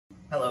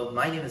Hello,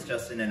 my name is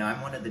Justin and I'm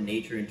one of the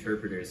nature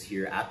interpreters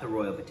here at the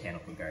Royal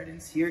Botanical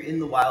Gardens, here in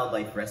the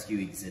Wildlife Rescue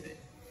exhibit.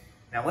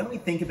 Now when we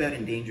think about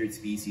endangered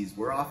species,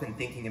 we're often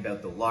thinking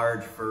about the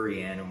large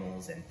furry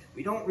animals, and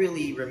we don't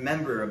really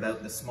remember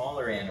about the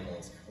smaller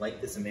animals like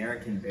this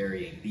American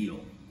burying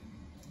beetle.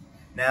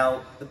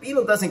 Now, the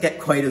beetle doesn't get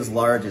quite as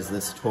large as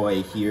this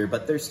toy here,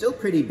 but they're still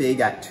pretty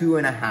big at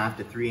 2.5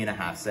 to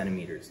 3.5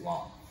 centimeters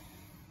long.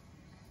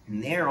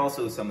 And they're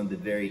also some of the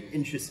very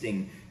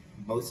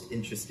most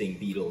interesting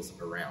beetles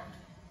around.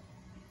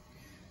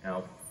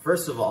 Now,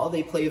 first of all,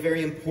 they play a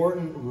very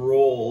important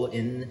role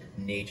in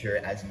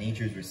nature as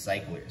nature's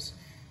recyclers.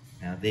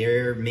 Now,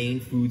 their main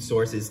food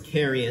source is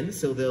carrion,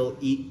 so they'll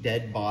eat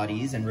dead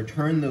bodies and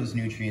return those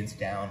nutrients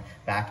down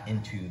back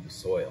into the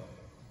soil.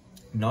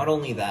 Not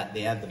only that,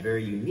 they have the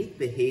very unique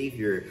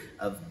behavior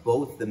of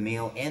both the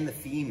male and the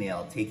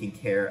female taking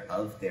care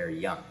of their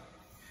young.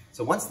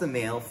 So once the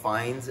male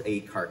finds a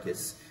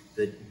carcass,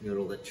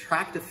 it'll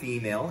attract a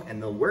female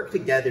and they'll work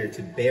together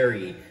to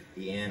bury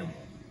the animal.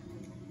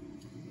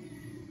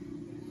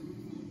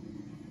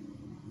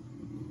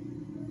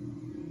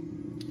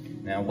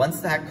 Now,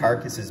 once that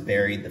carcass is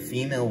buried, the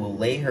female will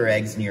lay her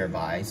eggs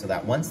nearby so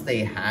that once they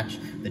hatch,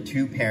 the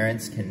two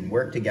parents can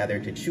work together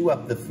to chew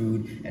up the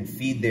food and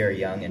feed their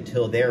young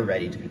until they're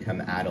ready to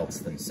become adults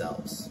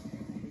themselves.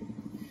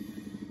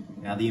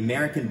 Now, the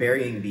American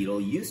burying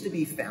beetle used to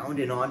be found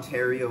in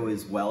Ontario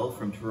as well,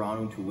 from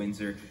Toronto to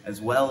Windsor,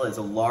 as well as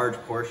a large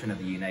portion of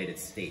the United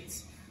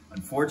States.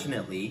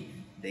 Unfortunately,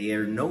 they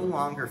are no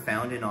longer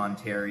found in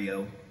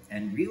Ontario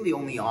and really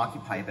only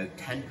occupy about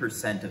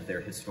 10% of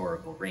their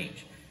historical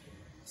range.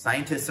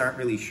 Scientists aren't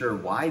really sure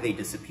why they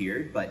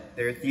disappeared, but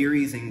their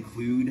theories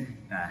include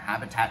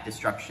habitat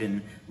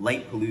destruction,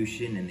 light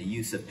pollution, and the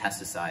use of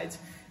pesticides.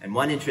 And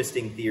one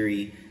interesting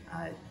theory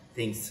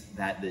thinks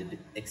that the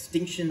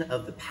extinction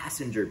of the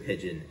passenger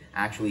pigeon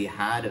actually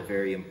had a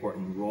very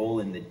important role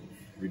in the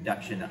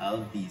reduction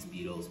of these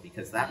beetles,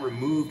 because that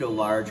removed a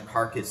large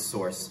carcass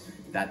source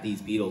that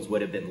these beetles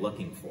would have been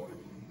looking for.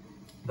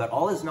 But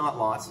all is not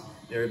lost.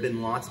 There have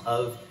been lots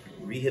of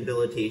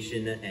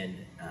rehabilitation and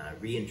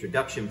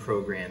reintroduction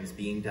programs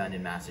being done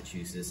in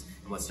Massachusetts,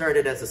 and what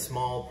started as a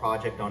small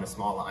project on a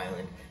small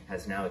island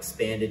has now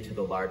expanded to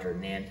the larger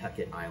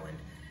Nantucket Island.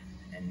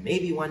 And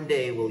maybe one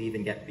day we'll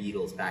even get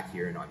beetles back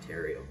here in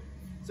Ontario.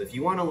 So if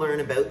you want to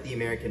learn about the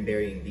American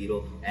burying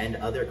beetle and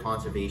other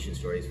conservation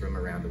stories from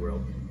around the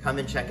world, come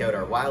and check out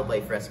our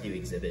wildlife rescue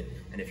exhibit.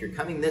 And if you're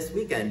coming this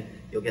weekend,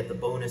 you'll get the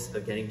bonus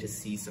of getting to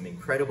see some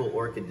incredible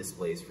orchid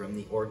displays from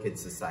the Orchid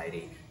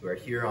Society, who are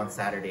here on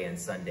Saturday and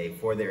Sunday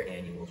for their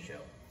annual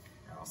show.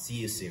 And I'll see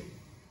you soon.